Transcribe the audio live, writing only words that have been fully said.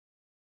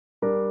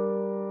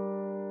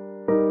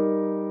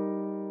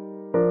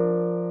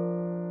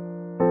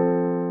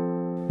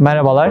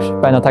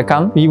Merhabalar, ben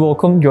Atakan.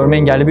 WeWalk'un görme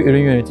engelli bir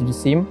ürün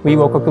yöneticisiyim.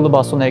 WeWalk akıllı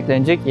bastona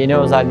eklenecek yeni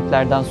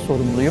özelliklerden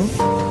sorumluyum.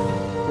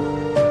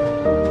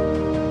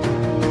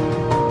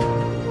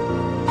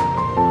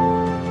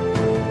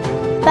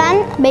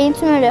 Ben beyin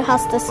tümörü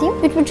hastasıyım.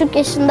 3,5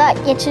 yaşında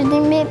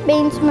geçirdiğim bir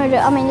beyin tümörü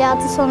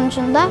ameliyatı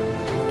sonucunda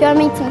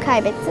görme yetimi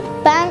kaybettim.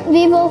 Ben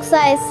WeWalk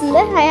sayesinde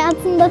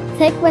hayatımda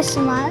tek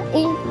başıma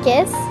ilk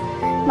kez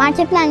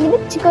marketten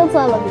gidip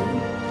çikolata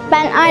alabildim.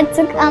 Ben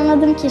artık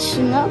anladım ki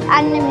şunu,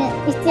 anneme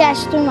ihtiyaç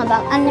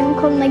duymadan, annemin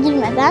koluna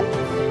girmeden,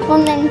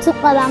 onun elini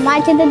tutmadan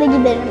markete de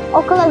giderim,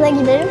 okula da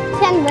giderim,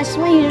 kendi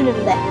başıma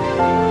yürürüm de.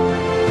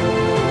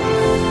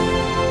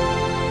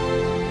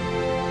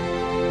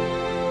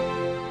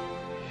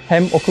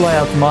 Hem okul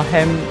hayatıma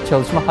hem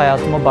çalışma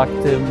hayatıma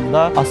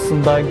baktığımda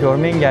aslında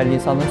görme engelli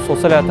insanların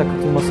sosyal hayata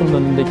katılmasının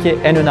önündeki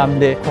en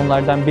önemli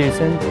konulardan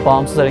birisinin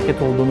bağımsız hareket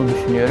olduğunu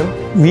düşünüyorum.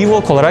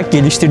 WeWalk olarak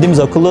geliştirdiğimiz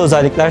akıllı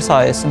özellikler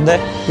sayesinde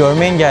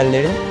görme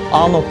engellilerin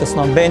A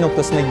noktasından B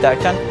noktasına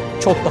giderken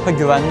çok daha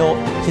güvenli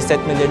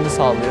hissetmelerini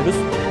sağlıyoruz.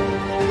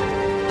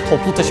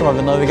 Toplu taşıma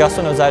ve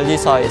navigasyon özelliği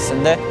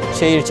sayesinde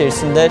şehir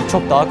içerisinde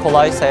çok daha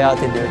kolay seyahat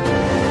ediyorum.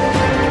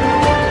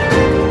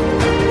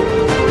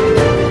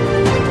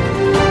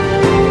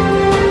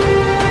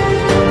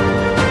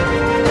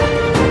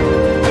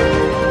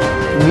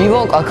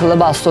 WeWalk akıllı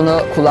bastonu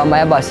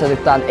kullanmaya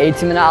başladıktan,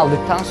 eğitimini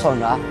aldıktan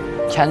sonra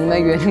kendime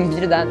güvenim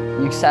birden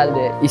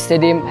yükseldi.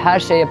 İstediğim her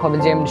şeyi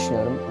yapabileceğimi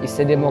düşünüyorum.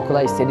 İstediğim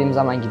okula istediğim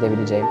zaman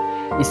gidebileceğim.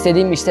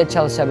 İstediğim işte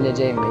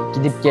çalışabileceğimi,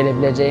 gidip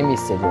gelebileceğimi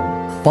hissediyorum.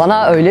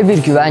 Bana öyle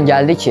bir güven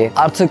geldi ki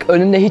artık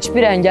önümde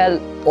hiçbir engel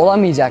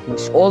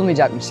olamayacakmış,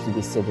 olmayacakmış gibi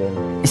hissediyorum.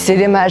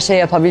 İstediğim her şeyi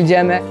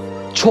yapabileceğime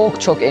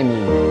çok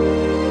eminim.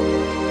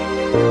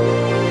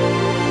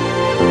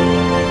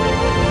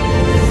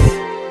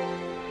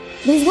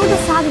 Biz burada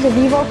sadece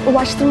WeWalk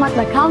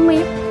ulaştırmakla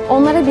kalmayıp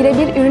onlara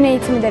birebir ürün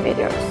eğitimi de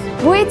veriyoruz.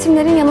 Bu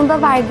eğitimlerin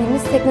yanında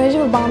verdiğimiz teknoloji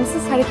ve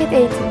bağımsız hareket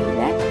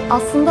eğitimiyle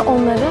aslında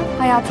onları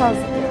hayata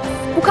hazırlıyoruz.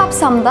 Bu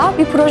kapsamda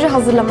bir proje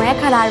hazırlamaya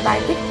karar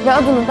verdik ve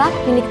adını da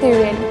Birlikte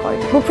Yürüyelim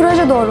koyduk. Bu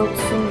proje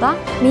doğrultusunda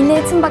Milli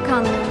Eğitim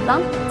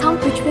Bakanlığı'ndan tam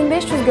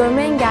 3500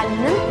 görme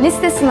engellinin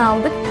listesini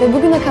aldık ve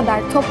bugüne kadar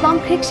toplam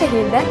 40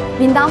 şehirde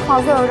 1000'den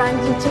fazla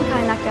öğrenci için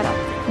kaynak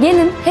yarattık.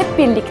 Gelin hep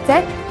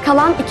birlikte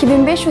kalan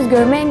 2500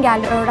 görme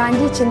engelli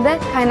öğrenci için de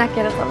kaynak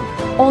yaratalım.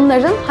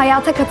 Onların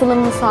hayata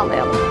katılımını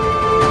sağlayalım.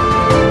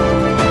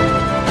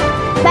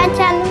 Ben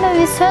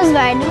kendime bir söz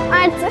verdim.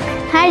 Artık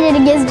her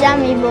yeri gezeceğim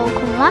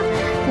WeWalk'umla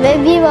ve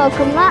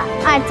WeWalk'umla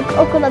artık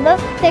okula da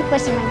tek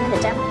başıma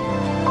gideceğim.